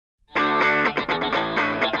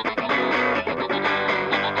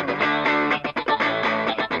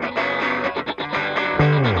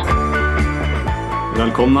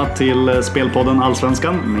Välkomna till Spelpodden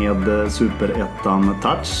Allsvenskan med Superettan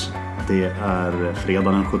Touch. Det är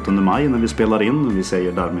fredag den 17 maj när vi spelar in. Vi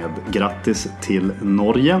säger därmed grattis till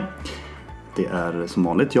Norge. Det är som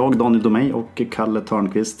vanligt jag, Daniel Domeij och Kalle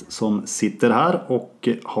Törnqvist som sitter här och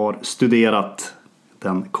har studerat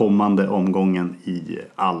den kommande omgången i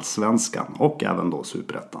Allsvenskan och även då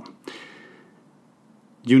Superettan.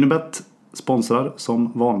 Unibet sponsrar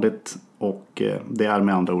som vanligt och det är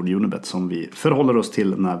med andra ord Unibet som vi förhåller oss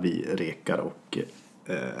till när vi rekar och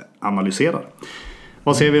analyserar.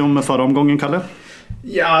 Vad ser vi om förra omgången, Kalle?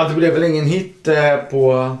 Ja, det blev väl ingen hit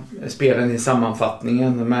på spelen i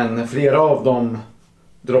sammanfattningen, men flera av dem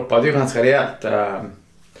droppade ju ganska rejält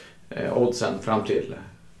oddsen fram till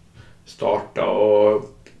start.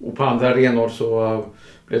 Och på andra arenor så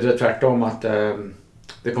blev det tvärtom att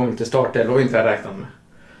det kom inte start eller vi inte räknat med.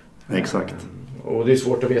 Exakt. Och det är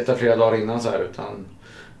svårt att veta flera dagar innan så här, utan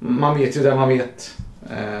man vet ju det man vet.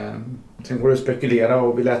 Sen går det att spekulera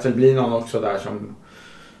och vi lät väl bli någon också där som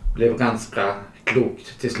blev ganska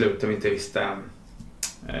klokt till slut och vi inte visste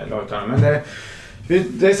laget. Men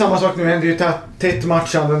det är samma sak nu, det är ju tätt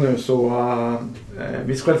matchande nu så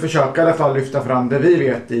vi ska försöka i alla fall lyfta fram det vi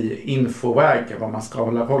vet i infoväg, vad man ska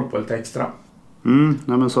hålla koll på lite extra.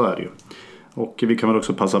 Nej men så är det ju. Och vi kan väl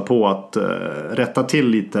också passa på att rätta till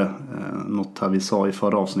lite något här vi sa i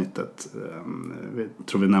förra avsnittet. Jag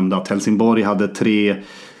tror vi nämnde att Helsingborg hade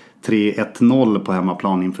 3-1-0 på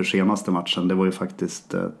hemmaplan inför senaste matchen. Det var ju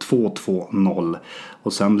faktiskt 2-2-0.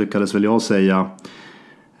 Och sen lyckades väl jag säga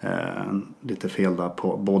lite fel där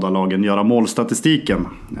på båda lagen göra målstatistiken.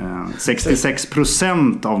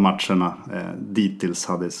 66% av matcherna dittills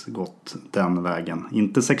hade gått den vägen.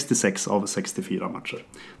 Inte 66 av 64 matcher.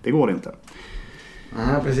 Det går inte.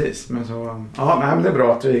 Ja, precis. Men så, men det är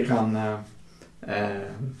bra att vi kan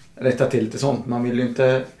rätta till lite sånt. Man vill ju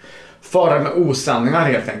inte fara med osanningar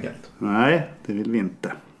helt enkelt. Nej, det vill vi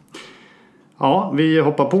inte. Ja, vi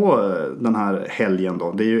hoppar på den här helgen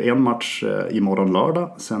då. Det är ju en match imorgon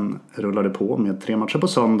lördag. Sen rullar det på med 3 matcher på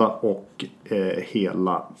söndag och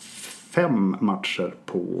hela 4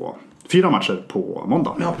 matcher på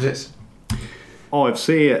måndag. Ja, precis. AFC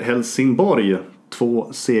Helsingborg, 2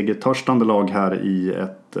 segertörstande lag här i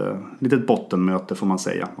ett litet bottenmöte får man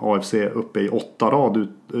säga. AFC uppe i 8 rad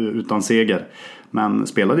utan seger. Men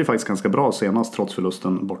spelade ju faktiskt ganska bra senast trots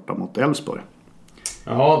förlusten borta mot Elfsborg.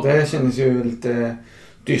 Ja, det kändes ju lite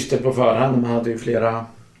dystert på förhand. Man hade ju flera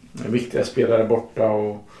viktiga spelare borta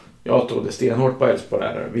och jag trodde stenhårt på Elfsborg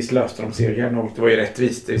där. Visst löste de serien och det var ju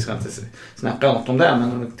rättvist. Vi ska inte snacka något om det,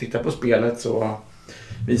 men om vi tittar på spelet så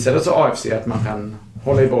visade det sig AFC att man kan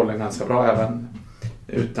hålla i bollen ganska bra även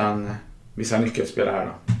utan vissa nyckelspelare här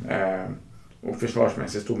då. Och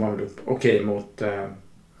försvarsmässigt stod man väl upp okej mot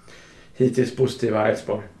hittills positiva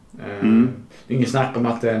Elfsborg. Det är ingen snack om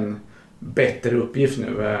att det är en bättre uppgift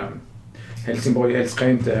nu. Helsingborg älskar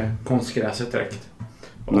ju inte konstgräset direkt.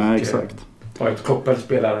 Och nej, exakt. Har ett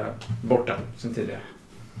koppelspelare borta sen tidigare.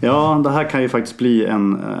 Ja, det här kan ju faktiskt bli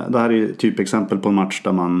det här är typ exempel på en match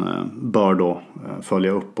där man bör då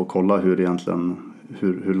följa upp och kolla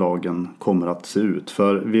hur lagen kommer att se ut.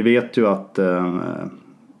 För vi vet ju att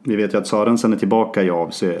Sörensen är tillbaka i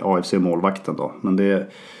AFC målvakten då. Men det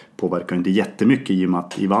påverkar inte jättemycket i och med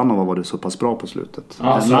att Ivanov har varit så pass bra på slutet.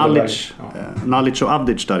 Nalic och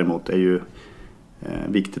Avdic däremot är ju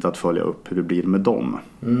viktigt att följa upp hur det blir med dem.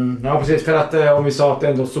 Ja, precis. För att om vi sa att det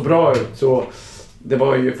ändå så bra ut så det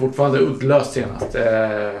var ju fortfarande uddlöst senast.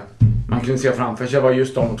 Man kunde se framför sig vad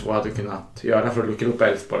just de två hade kunnat göra för att luckra upp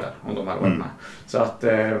Elfsborg där om de hade varit med. Så att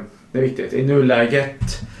det är viktigt. I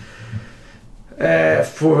nuläget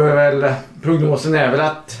får vi väl, prognosen är väl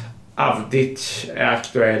att Avdic är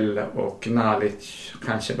aktuell och Nalic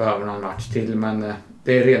kanske behöver någon match till, men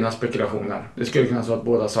det är rena spekulationer. Det skulle kunna vara att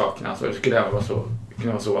båda saknas och det skulle även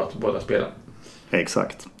kunna vara så att båda spelar.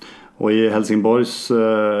 Exakt. Och i Helsingborgs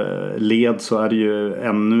led så är det ju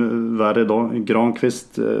ännu värre då.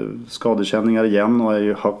 Granqvist skadekänningar igen och är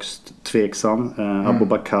ju högst tveksam.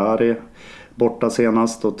 Abubakari borta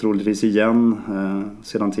senast och troligtvis igen.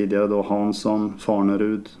 Sedan tidigare då Hansson,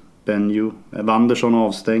 Farnerud, Benju, Wanderson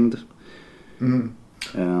avstängd.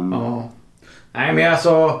 Ja. Nej, men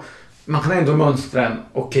alltså man kan ändå mönstra en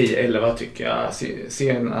okej 11 tycker jag.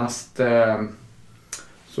 Senast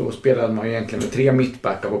så spelade man ju egentligen med 3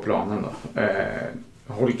 mittbackar på planen då.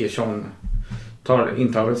 Holgersson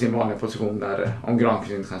intar sin vanliga position där om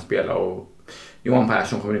Granqvist inte kan spela och Johan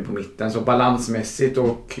Persson kommer in på mitten. Så balansmässigt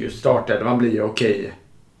och just startelvan blir ju okej.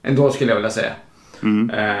 Ändå skulle jag vilja säga.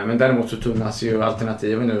 Men däremot så tunnas ju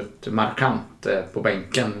alternativen ut markant på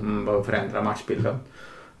bänken. Man behöver förändra matchbilden.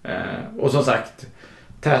 Och som sagt,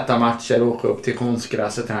 täta matcher och åka upp till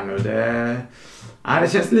konstgräset här nu. Det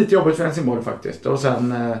känns lite jobbigt för Helsingborg faktiskt. Och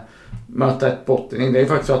sen möta ett botten. Det är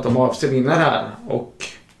faktiskt så att de avser vinna här. Och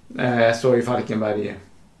så är Falkenberg,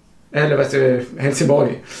 eller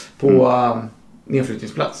Helsingborg på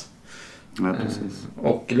nedflyttningsplats. Ja, precis.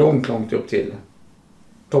 Och långt upp till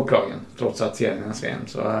topplagen, trots att serien är sen.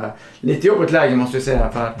 Så lite jobbigt läge måste vi säga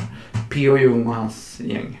för P.O. Jung och hans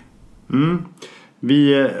gäng.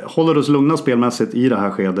 Vi håller oss lugna spelmässigt i det här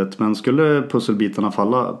skedet, men skulle pusselbitarna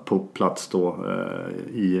falla på plats då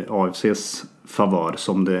i AFCs favör,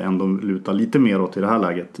 som det ändå lutar lite mer åt i det här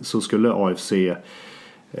läget, så skulle AFC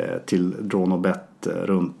till drawn och bet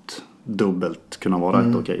runt dubbelt kunna vara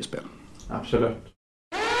ett okej spel. Absolut.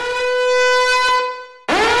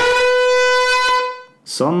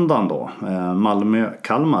 Söndagen då,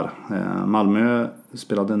 Malmö-Kalmar. Malmö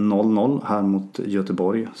spelade 0-0 här mot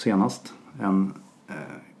Göteborg senast. En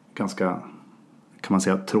ganska, kan man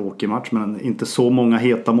säga, tråkig match, men inte så många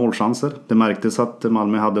heta målchanser. Det märktes att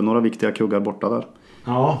Malmö hade några viktiga kuggar borta där.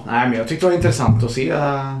 Ja, men jag tyckte det var intressant att se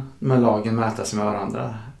med lagen mäta sig med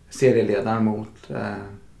varandra. Serieledaren mot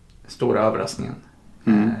stora överraskningen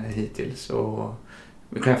hittills. Och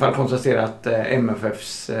vi kan i alla fall konstatera att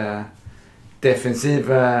MFFs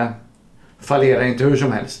defensiv fallerar inte hur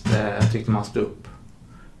som helst. Jag tyckte man stod upp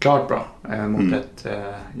klart bra mot ett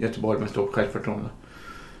Göteborg med stort självförtroende.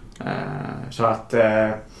 Så att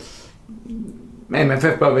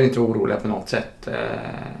MFF behöver inte vara oroliga på något sätt.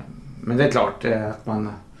 Men det är klart att man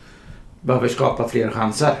behöver skapa fler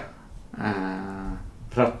chanser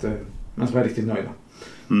för att man ska vara riktigt nöjda.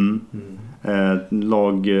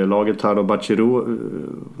 Laget här då, Bachirou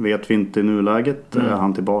vet vi inte i nuläget. Är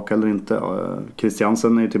han tillbaka eller inte?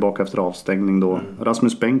 Christiansen är tillbaka efter avstängning då.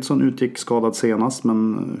 Rasmus Bengtsson utgick skadad senast,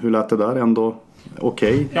 men hur lät det där? Ändå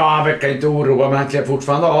okej? Ja, han verkar inte oroa, men han klär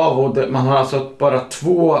fortfarande av, och man har alltså bara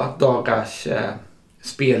 2 dagars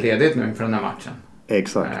spelledigt nu inför den här matchen.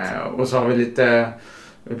 Exakt. Och så har vi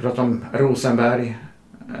pratar om Rosenberg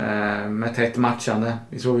med tätt matchande.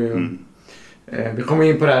 Vi såg ju vi kom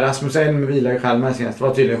in på det här, Rasmus Elm vilar i Kalmar senast. Det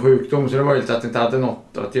var tydligen sjukdom, så det var ju att det inte hade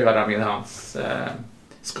något att göra med hans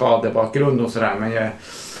skadebakgrund och sådär. Men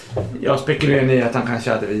jag spekulerar i att han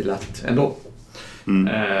kanske hade vilat ändå.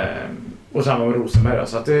 Och samma med Rosenberg.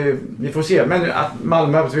 Så att vi får se. Men att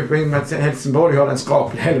Malmö, att vi får in med Helsingborg har en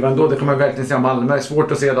skaplig elva ändå. Det kommer verkligen säga Malmö. Det är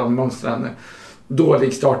svårt att se dem monstren.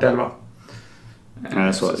 Dålig startelva.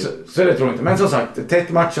 Så det tror jag inte. Men som sagt,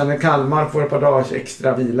 tätt matchande. Kalmar får ett par dagars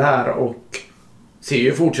extra vila här och ser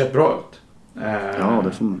ju fortsatt bra ut. Ja,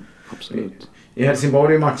 det får man. Absolut. I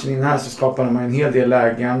Helsingborg i matchen in här så skapade man en hel del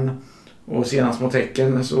lägen. Och senast mot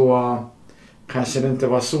Häcken så kanske det inte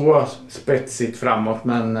var så spetsigt framåt,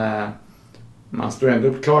 men man står ändå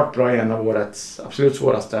upp klart bra i en av årets absolut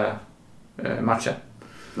svåraste matcher.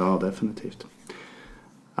 Ja, definitivt.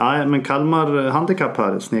 Nej, men Kalmar handikapp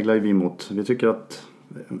här sneglar vi mot. Vi tycker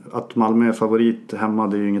att Malmö är favorit hemma,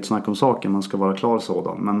 det är ju inget snack om saken, man ska vara klar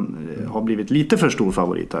sådan, men har blivit lite för stor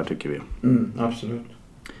favorit här tycker vi. Absolut.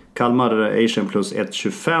 Kalmar Asian plus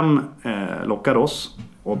 1,25 lockar oss.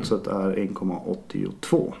 Oddset är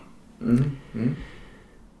 1,82.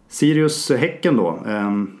 Sirius Häcken då.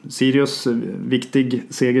 Sirius viktig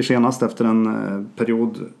seger senast efter en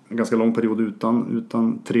ganska lång period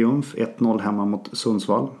utan triumf. 1-0 hemma mot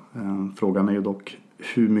Sundsvall. Frågan är ju dock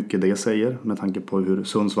hur mycket det säger med tanke på hur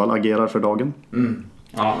Sundsvall agerar för dagen.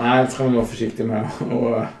 Ja, nej, det ska man vara försiktig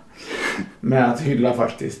med att hylla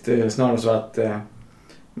faktiskt. Snarare så att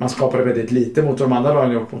man skapar väldigt lite mot de andra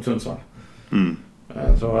lagen gjort mot Sundsvall.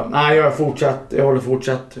 Så nej, jag håller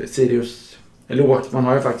fortsatt Sirius lågt. Man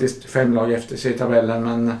har ju faktiskt 5 lag efter sig i tabellen,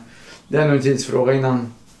 men det är nog en tidsfråga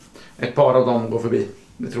innan ett par av dem går förbi.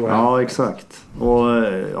 Det tror jag. Ja, exakt. Och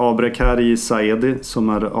avbräck här i Saedi som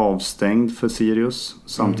är avstängd för Sirius.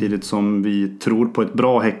 Samtidigt som vi tror på ett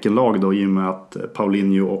bra Häckenlag då, i och med att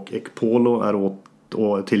Paulinho och Ekpolo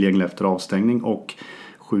är tillgängliga efter avstängning. Och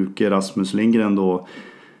sjuke Rasmus Lindgren då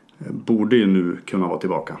borde ju nu kunna vara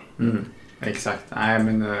tillbaka. Exakt. Nej,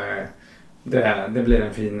 men det blir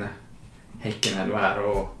en fin Häckenelva här,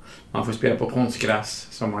 och man får spela på konstgräs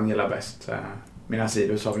som man gillar bäst. Medan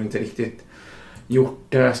Sirius har väl inte riktigt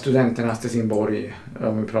gjort studenternas till sin borg,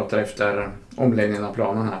 om vi pratar efter omläggningen av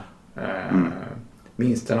planen här.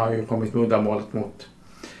 Minsten har ju kommit med uddamålet mot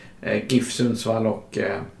GIF Sundsvall och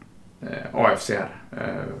AFC här.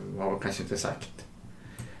 Har kanske inte sagt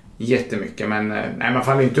jättemycket, men nej, man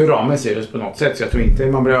faller inte ur ramen Sirius på något sätt, så jag tror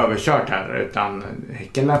inte man blir överkört här, utan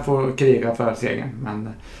Häcken lär få kriga för segern, men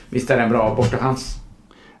visst är det en bra bortachans.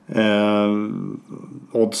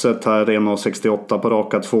 Oddset här 1,68 på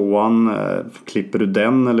raka tvåan. Klipper du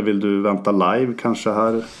den eller vill du vänta live kanske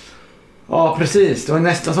här? Ja, precis. Det var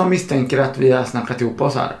nästan som misstänker att vi har snackat ihop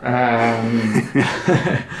oss här.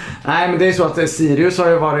 Nej, men det är så att Sirius har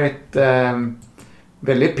ju varit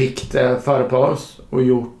väldigt pikt före på oss och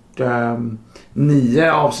gjort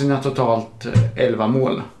 9 av sina totalt 11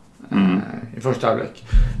 mål i första halvlek.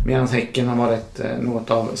 Medan Häcken har varit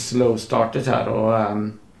något av slow startet här och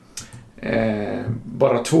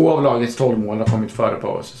bara 2 av lagets 12 mål har kommit före på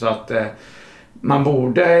oss. Så att man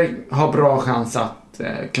borde ha bra chans att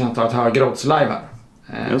kunna ta ett högre odds live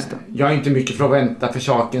här. Just det. Jag är inte mycket för att vänta för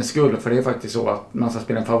sakens skull, för det är faktiskt så att man ska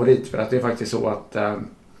spela en favorit, för att det är faktiskt så att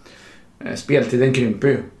speltiden krymper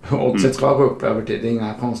ju. Oddset ska gå upp över tid, det är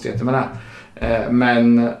inga konstigheter med det här.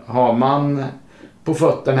 Men har man på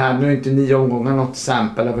fötterna här, nu är inte 9 omgångar något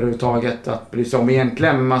sample överhuvudtaget att bry sig om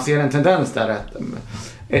egentligen, men man ser en tendens där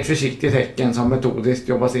ett försiktigt Häcken som metodiskt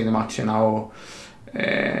jobbar sig in i matcherna och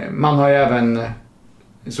man har ju även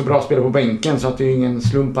så bra spelare på bänken så att det är ingen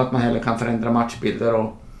slump att man heller kan förändra matchbilder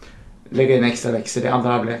och lägga in extra växel i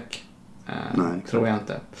andra halvlek. Tror jag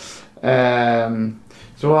inte.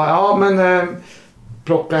 Så ja, men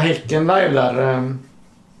plocka Häcken live där.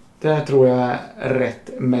 Det tror jag är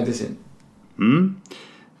rätt medicin.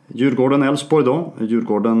 Djurgården-Elfsborg då.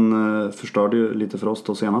 Djurgården förstörde ju lite för oss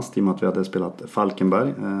då senast i och med att vi hade spelat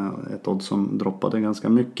Falkenberg. Ett odds som droppade ganska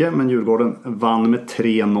mycket. Men Djurgården vann med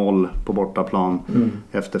 3-0 på bortaplan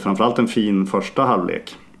efter framförallt en fin första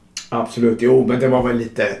halvlek. Absolut, jo, men det var väl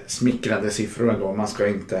lite smickrande siffror ändå. Man ska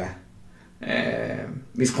inte...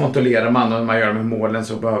 visst kontrollerar man och man gör med målen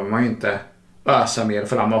så behöver man ju inte ösa mer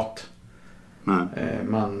framåt. Nej.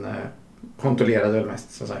 Man kontrollerade väl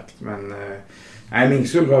mest som sagt. Men... Nej, min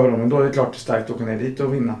skull gav dem, men då är det klart starkt att åka ner dit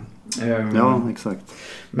och vinna. Ja, exakt.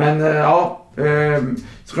 Men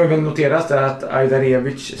ska väl noteras där att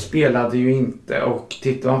Ajdarevic spelade ju inte, och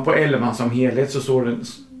tittar man på 11 som helhet så såg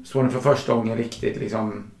den för första gången riktigt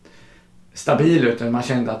liksom stabil ut. Man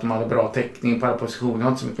kände att de hade bra täckning på alla positioner,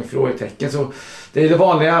 inte så mycket frågetecken. Så det är det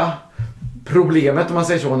vanliga problemet om man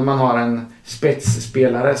säger så, när man har en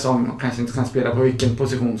spetsspelare som kanske inte kan spela på vilken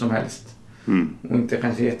position som helst. Och inte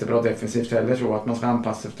kanske jättebra defensivt heller, så att man ska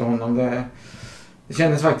anpassa efter honom. Det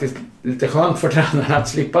kändes faktiskt lite skönt för tränaren att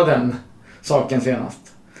slippa den saken senast.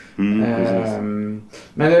 Men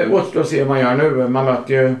det återstår att se hur man gör nu. Man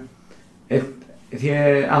möter ju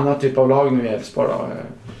ett annat typ av lag nu i Elfsborg.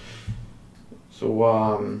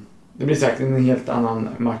 Så det blir säkert en helt annan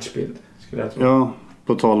matchbild, skulle jag tro. Ja,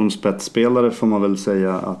 på tal om spetsspelare får man väl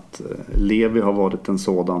säga att Levi har varit en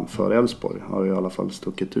sådan för Elfsborg. Har i alla fall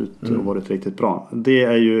stuckit ut och varit riktigt bra. Det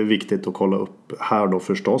är ju viktigt att kolla upp här då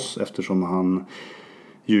förstås, eftersom han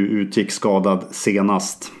ju utgick skadad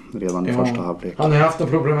senast redan i första halvlek. Han har haft en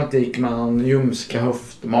problematik med en ljumska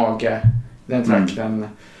höft, mage, den trakten.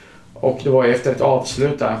 Och det var efter ett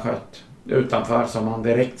avslut där han sköt utanför som han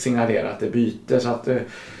direkt signalerade att det byter. Så att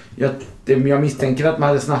jag misstänker att man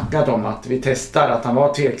hade snackat om att vi testar, att han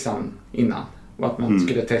var tveksam innan. Och att man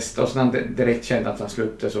skulle testa, och sen när han direkt kände att han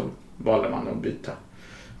slutade så valde man att byta.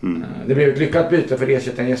 Det blev ett lyckat byte, för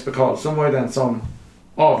ersättaren Jesper Karlsson var ju den som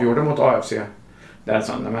avgjorde mot AFC.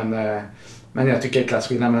 Men jag tycker det är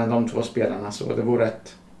klasskillnad mellan de två spelarna, så det vore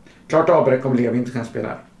ett klart avbräck om Levi inte kan spela.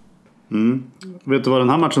 Vet du vad den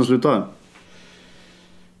här matchen slutar?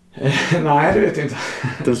 Nej, det vet jag inte.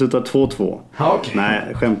 Den slutar 2-2. Okay.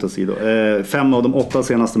 Nej, skämt åsido. 5 av de 8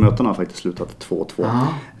 senaste mötena har faktiskt slutat 2-2.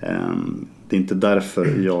 Det är inte därför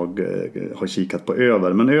jag har kikat på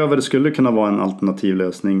över. Men över skulle kunna vara en alternativ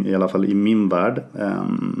lösning, i alla fall i min värld.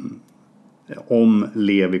 Om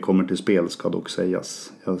Levi kommer till spel ska dock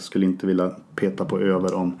sägas. Jag skulle inte vilja peta på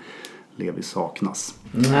över om Levi saknas.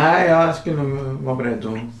 Nej, jag skulle nog vara beredd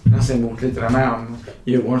att se emot lite där med. Om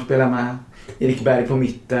Djurgården spelar med Erik Berg på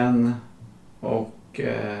mitten och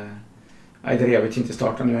Ajdarevic inte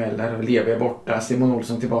startar nu heller. Levi är borta, Simon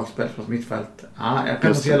Olsson tillbaka på mittfält. Jag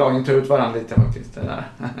kan se lagen ta ut varandra lite faktiskt. Det där.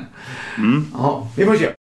 Ja, vi får se.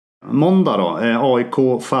 Måndag då,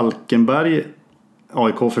 AIK Falkenberg.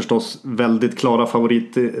 AIK förstås väldigt klara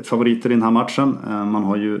favoriter i den här matchen. Man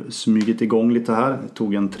har ju smugit igång lite här.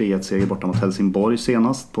 Tog en 3-1-seger borta mot Helsingborg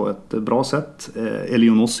senast på ett bra sätt.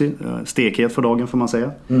 Elionossi, stekhet för dagen får man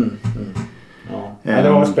säga. Ja. Det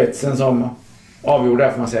var spetsen som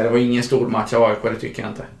avgjorde, får man säga. Det var ingen stor match av AIK, det tycker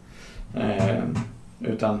jag inte.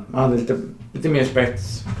 Utan man hade lite mer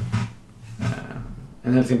spets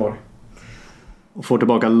än Helsingborg. Och får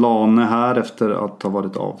tillbaka Lane här efter att ha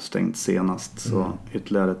varit avstängt senast. Så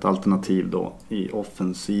ytterligare ett alternativ då i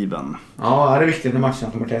offensiven. Ja, det är viktigt när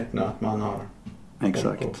matchen kommer tätt nu att man har...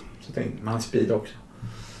 Exakt. Så man har speed också.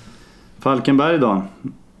 Falkenberg då?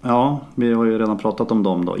 Ja, vi har ju redan pratat om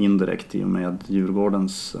dem då indirekt i och med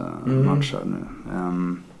Djurgårdens match här nu.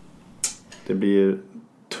 Det blir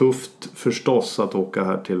tufft förstås att åka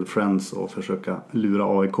här till Friends och försöka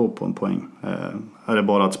lura AIK på en poäng. Är det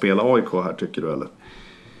bara att spela AIK här tycker du eller?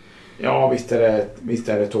 Ja, visst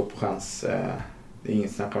är det toppchans. Det är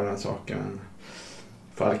inget snack om den saken. Men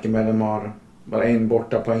Falkenberg har bara en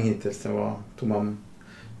borta poäng hittills. Det tog man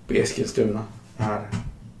på Eskilstuna här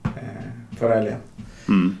förra helgen.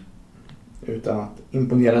 Utan att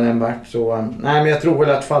imponera nämnvärt. Så nej, men jag tror väl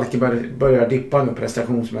att Falkenberg börjar dippa nu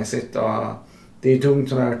prestationsmässigt. Och det är ju tungt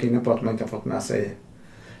som jag har varit inne på att man inte har fått med sig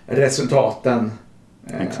resultaten.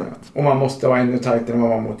 Och man måste vara ännu tajtare än vad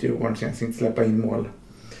man var mot Djurgården. Känns inte släppa in mål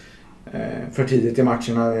för tidigt i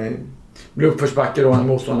matcherna. Det blir uppförsbacke då när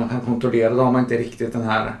motståndaren kan kontrollera. Då har man inte riktigt den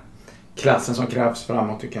här klassen som krävs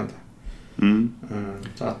framåt tycker jag inte.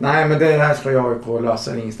 Så att nej, men det här ska jag på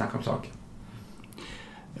lösa. Ingen snack om saken.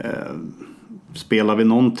 Spelar vi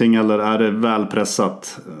någonting eller är det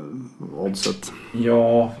välpressat oddset?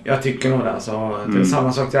 Ja, jag tycker nog det. Alltså, det är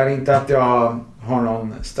samma sak där. Inte att jag har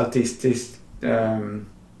någon statistisk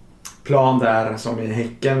plan där som i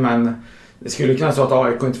Häcken. Men det skulle kunna så att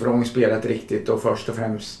AIK inte får igång spelet riktigt och först och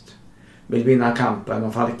främst vill vinna kampen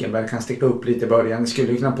och Falkenberg kan sticka upp lite i början. Det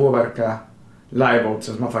skulle kunna påverka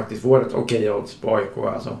live-oddsen som man faktiskt får ett okej odds på AIK.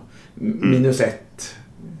 Alltså -1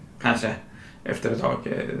 kanske efter ett tag.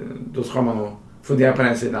 Då ska man nog fundera på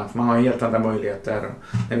den sidan för man har helt andra möjligheter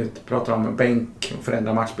när vi pratar om bänk och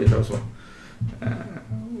förändra matchbilder och så.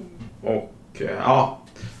 Ja,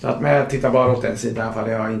 så att jag tittar bara åt den sidan i alla fall.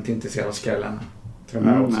 Jag är inte intresserad av skrällen.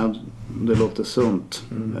 Det låter sunt.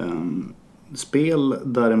 Spel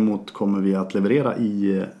däremot kommer vi att leverera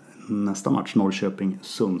i nästa match,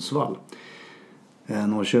 Norrköping-Sundsvall.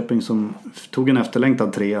 Norrköping som tog en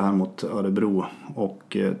efterlängtad 3 här mot Örebro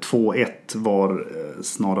och 2-1 var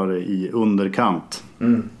snarare i underkant.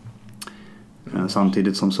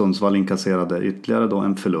 Samtidigt som Sundsvall inkasserade ytterligare då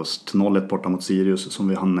en förlust, 0-1 borta mot Sirius som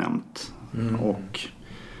vi har nämnt. Och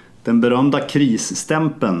den berömda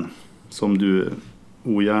krisstämpeln som du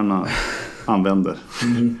ogärna använder.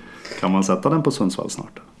 Kan man sätta den på Sundsvall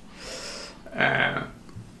snart?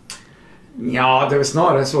 Ja, det är väl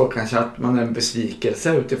snarare så kanske att man är en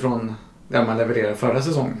besvikelse utifrån där man levererade förra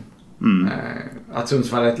säsongen. Att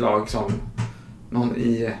Sundsvall är ett lag som någon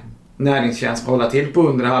i näringstjänst ska hålla till på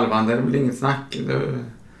under halvan. Det är väl inget snack.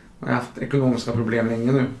 Man har haft ekonomiska problem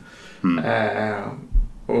länge nu.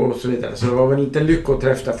 Och så vidare. Så det var väl inte en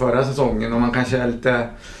lyckoträff där förra säsongen. Och man kanske är lite...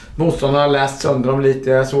 Motståndare har läst sönder dem lite.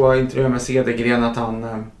 Jag såg intervju med Cedergren att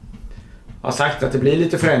han har sagt att det blir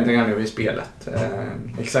lite förändringar nu i spelet.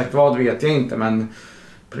 Exakt vad vet jag inte. Men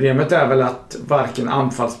problemet är väl att varken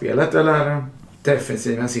anfallsspelet eller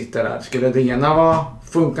defensiven sitter där. Skulle det ena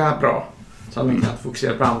funka bra så hade man kunnat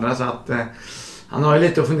fokusera på andra. Så att han har ju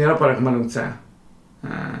lite att fundera på det kan man lugnt säga.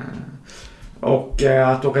 Och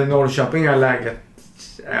att åka till Norrköping i det här läget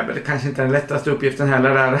är väl kanske inte den lättaste uppgiften heller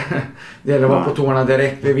där. Det gäller att vara på tårna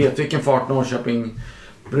direkt. Vi vet vilken fart Norrköping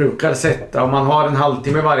brukar sätta. Om man har en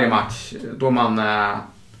halvtimme varje match då man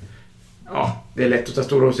det är lätt att ta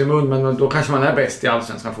stor hos i mun men då kanske man är bäst i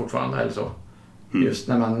allsvenskan fortfarande eller så. Just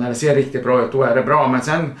när det ser riktigt bra ut då är det bra. Men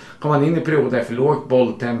sen kommer man in i perioder för lågt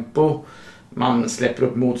bolltempo. Man släpper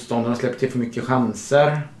upp motståndarna och släpper till för mycket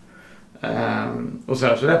chanser. Och så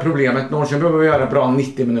det är problemet. Norrköping behöver göra bra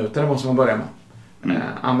 90 minuter, det måste man börja med.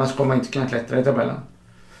 Annars kommer man inte kunna klättra i tabellen.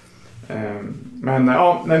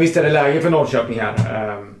 Men visst är det läge för Norrköping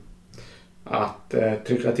här att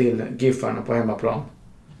trycka till Giffarna på hemmaplan.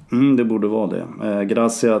 Det borde vara det.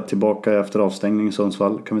 Gracia tillbaka efter avstängning i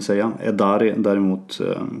Sundsvall kan vi säga. Edari däremot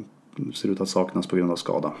ser ut att saknas på grund av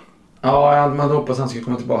skada. Ja, man hoppas han skulle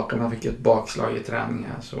komma tillbaka men han fick ett bakslag i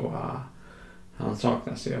träningen så han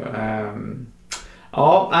saknas ju.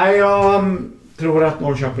 Jag tror att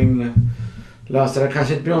Norrköping löser det.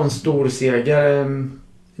 Kanske inte blir någon stor seger.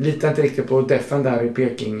 Litar inte riktigt på defen där i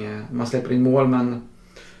Peking. Man släpper in mål men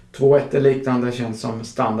 2-1 liknande känns som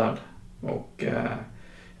standard. Och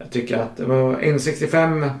jag tycker att det var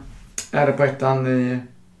 1,65 är det på ettan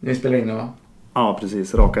ni spelar in nu va? Ja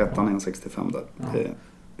precis, raka ettan 1,65 där. Ja. Det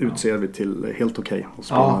utser vi till helt okej.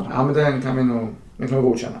 Ja men den kan vi nog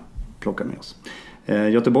godkänna. Plocka med oss.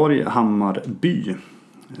 Göteborg, Hammarby.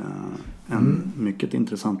 En mycket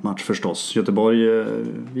intressant match förstås. Göteborg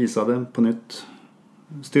visade på nytt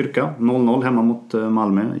styrka. 0-0 hemma mot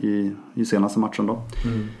Malmö i senaste matchen då.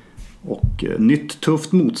 Och nytt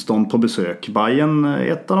tufft motstånd på besök. Bayern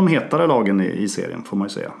ett av de hetare lagen i serien får man ju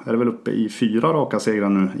säga. Är det väl uppe i 4 raka segrar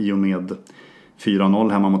nu i och med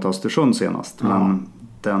 4-0 hemma mot Östersund senast. Men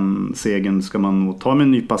den segern ska man nog ta med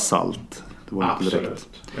en nypa salt. Det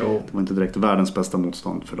var inte direkt världens bästa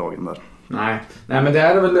motstånd för dagen där. Nej, men det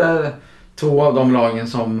är väl två av de lagen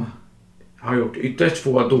som har gjort ytterst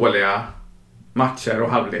få dåliga matcher och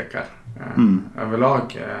halvlekar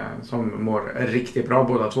överlag, som mår riktigt bra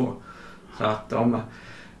båda två. Så att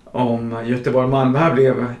om Göteborg-Malmö här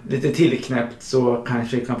blev lite tillknäppt så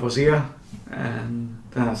kanske vi kan få se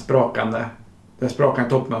det här sprakande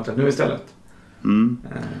toppmötet nu istället.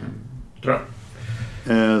 Tror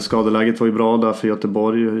jag. Skadeläget var ju bra där för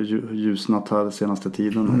Göteborg, ljusnat här senaste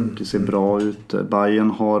tiden och det ser bra ut.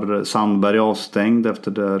 Bayern har Sandberg avstängd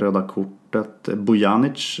efter det röda kortet.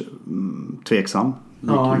 Bojanic tveksam.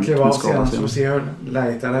 Ja, han klev av senast, så ser hur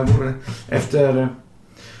läget är. Efter,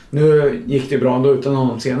 nu gick det bra ändå utan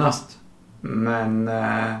honom senast, men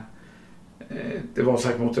det var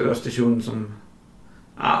sagt mot Östersund som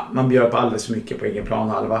man bjöd på alldeles för mycket på egen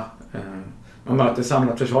planhalva. Man möter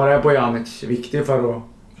samlat försvarare. Bojanic viktig för att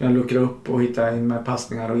kunna luckra upp och hitta in med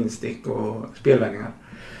passningar och instick och spelvändningar.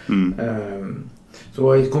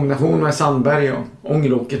 Så i kombination med Sandberg och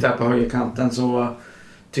ångloket där på högerkanten så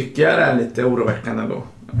tycker jag det är lite oroväckande då.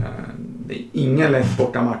 Det är ingen lätt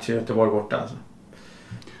borta match i Göteborg borta alltså.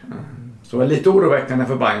 Så lite oroväckande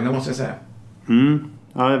för Bayern, det måste jag säga.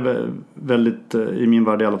 Ja, väldigt, i min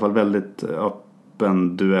värld i alla fall, väldigt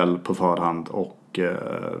öppen duell på förhand och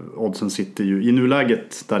oddsen sitter ju i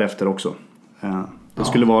nuläget därefter också. Det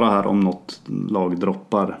skulle vara här om något lag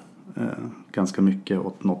droppar ganska mycket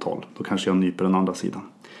åt något håll. Då kanske jag nyper den andra sidan.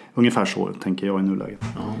 Ungefär så tänker jag i nuläget.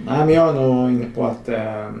 Nej, men jag är nog inne på att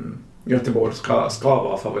Göteborg ska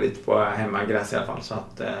vara favorit på hemmagräs i alla fall. Så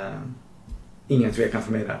att ingen tvekan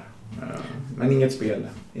för mig där. Men inget spel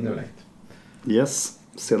i nuläget. Yes.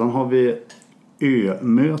 Sedan har vi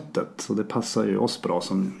Ö-mötet. Så det passar ju oss bra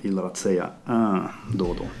som gillar att säga då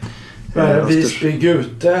och då. Visby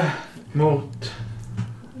Gute mot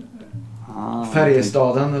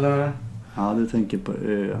Färjestaden eller? Ja, du tänker på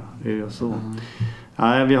Ö så.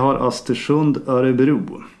 Nej, vi har Östersund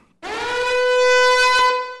Örebro.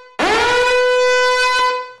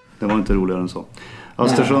 Det var inte roligare än så.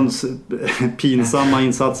 Östersunds pinsamma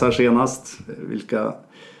insats här senast. Vilka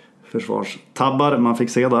försvarstabbar man fick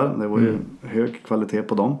se där. Det var ju hög kvalitet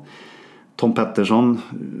på dem. Tom Pettersson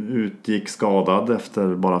utgick skadad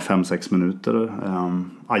efter bara 5-6 minuter.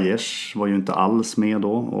 Aiesh var ju inte alls med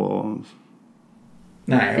då.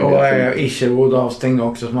 Nej, och Isherwood avstängd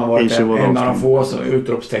också, som har varit en av de få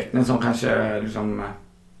utropstecknen som kanske liksom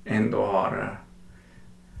ändå har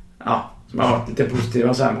som har varit lite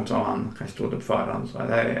positiva så här mot vad han kanske stod upp förhand. Så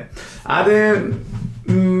det är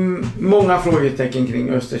många frågetecken kring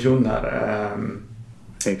Östersund här.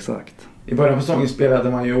 Exakt. I början på säsongen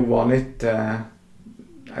spelade man ju ovanligt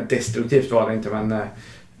destruktivt var det inte, men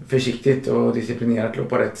försiktigt och disciplinerat låg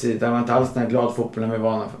på rätt sida. Det var inte alls den här glad fotbollen vi är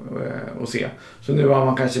vana att se. Så nu har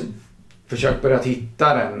man kanske försökt börja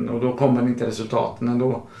hitta den och då kommer inte resultaten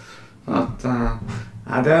ändå. Så att,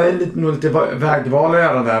 det är nog lite vägval att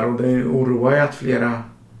göra där och det oroar ju att flera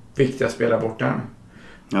viktiga spelare borta.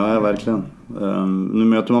 Ja, verkligen. Nu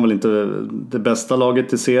möter man väl inte det bästa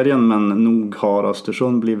laget i serien, men nog har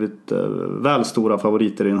Östersund blivit väl stora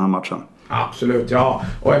favoriter i den här matchen. Absolut, ja.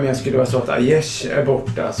 Och om jag skulle vara så att Aiesh är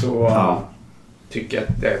borta så tycker jag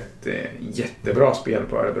att det är ett jättebra spel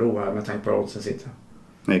på Örebro här med tanke på oddsen sitter.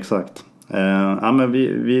 Exakt. Men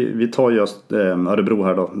vi tar just Örebro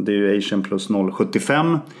här då. Det är ju Asian plus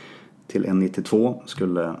 0,75 till 1,92.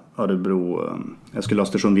 Skulle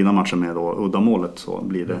Östersund vinna matchen med då uddamålet så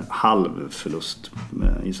blir det halv förlust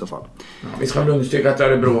i så fall. Ja, vi ska väl understryka att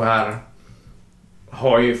Örebro här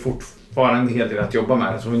har ju fortfarande en hel del att jobba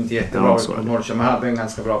med. Så inte jättebra ut på Norrköping. Man hade en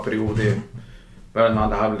ganska bra period i början av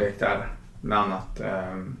andra halvlek där bland annat.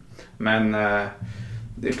 Men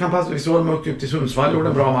det kan passa. Vi såg dem åkte upp till Sundsvall, gjorde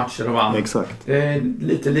bra matcher och vann. Exakt. Det är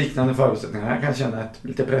lite liknande förutsättningar. Jag kan känna ett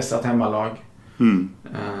lite pressat hemmalag.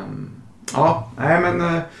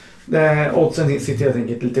 Oddsen sitter helt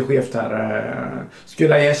enkelt lite skevt här.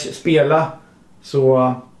 Skulle Aiesh spela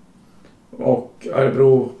så och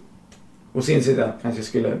Örebro och sin sida kanske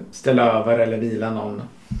skulle ställa över eller vila någon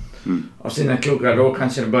av sina kuggar, då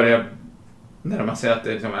kanske det börjar närma sig att det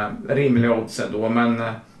är liksom en rimlig oddsen då, men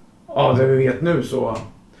av det vi vet nu så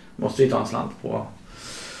måste vi ta en slant på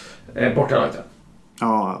bortalaget.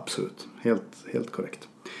 Ja, absolut. Helt korrekt.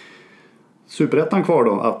 Superettan kvar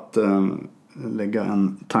då att lägga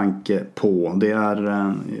en tanke på. Det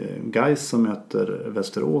är Gais som möter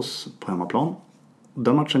Västerås på hemmaplan.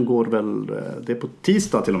 Den matchen går väl, det är på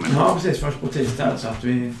tisdag till och med. Ja, precis. Först på tisdag så att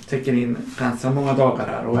vi täcker in ganska många dagar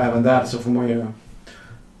här. Och även där så får man ju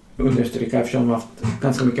understryka, eftersom de har haft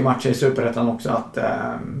ganska mycket matcher i Superettan också, att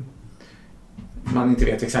man inte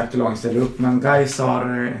vet exakt hur lagen ställer upp. Men Gais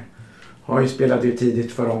har ju spelat ju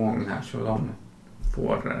tidigt förra omgången här, så de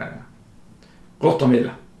får gott om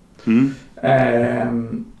vila.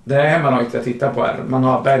 Det är hemmalaget jag tittar på här. Man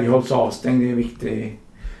har Bergholtz avstängd, det är en viktig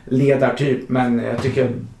ledartyp, men jag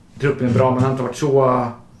tycker truppen är bra, men han har inte varit så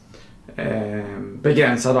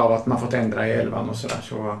begränsad av att man fått ändra i 11 och sådär,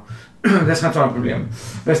 så det ska inte vara ett problem.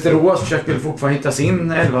 Västerås försöker fortfarande hitta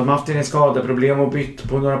sin 11, man har haft en skadeproblem och bytt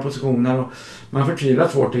på några positioner och man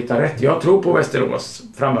förtvivlat svårt att hitta rätt. Jag tror på Västerås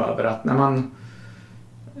framöver, att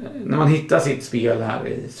när man hittar sitt spel här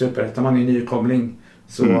i Superettan, man är nykomling,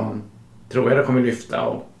 så tror jag det kommer lyfta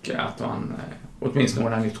och att man åtminstone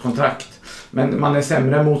har ett nytt kontrakt. Men man är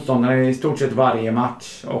sämre motståndare i stort sett varje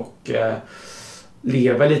match och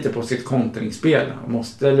lever lite på sitt kontringsspel och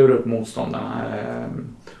måste lura upp motståndarna.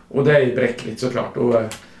 Och det är ju bräckligt såklart, och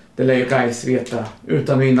det lär ju Gais veta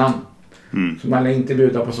utan och innan. Så man lär inte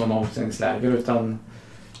bjuda på sådana omställningsläger, utan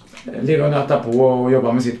ligga och nöta på och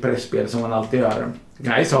jobba med sitt pressspel som man alltid gör.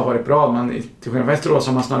 Gais har varit bra, men till skillnad från Västerås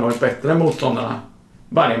har man snarare varit bättre än motståndarna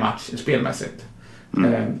varje match spelmässigt.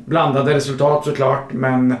 Blandade resultat såklart,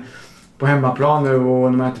 men på hemmaplan nu,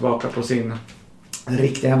 och när man är tillbaka på sin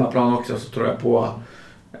riktiga hemmaplan också, så tror jag på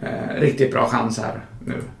riktigt bra chans här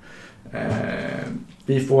nu.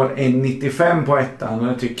 Vi får 1,95 på ettan, och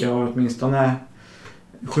det tycker jag åtminstone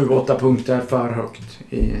 7-8 punkter för högt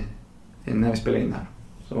när vi spelar in här.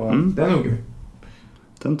 Så den hugger vi.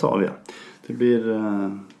 Den tar vi. Det blir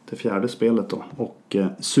det fjärde spelet då. Och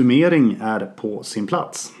summering är på sin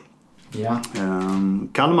plats. Ja.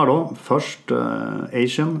 Kalmar då. Först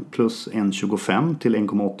Asian plus 1,25 till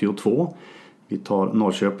 1,82. Vi tar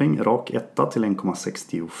Norrköping rak 1 till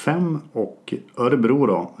 1,65. Och Örebro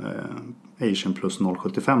då. Asian plus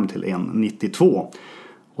 0,75 till 1,92.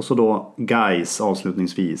 Och så då Gais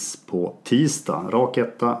avslutningsvis på tisdag. Rak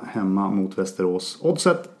 1 hemma mot Västerås.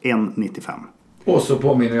 Oddset 1,95. Och så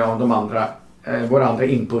påminner jag om de andra, våra andra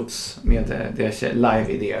inputs med deras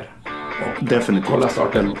live-idéer. Definitivt. Kolla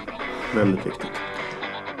starten. Väldigt viktigt.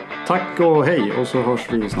 Tack och hej, och så hörs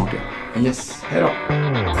vi snart igen. Yes, hej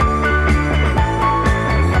då.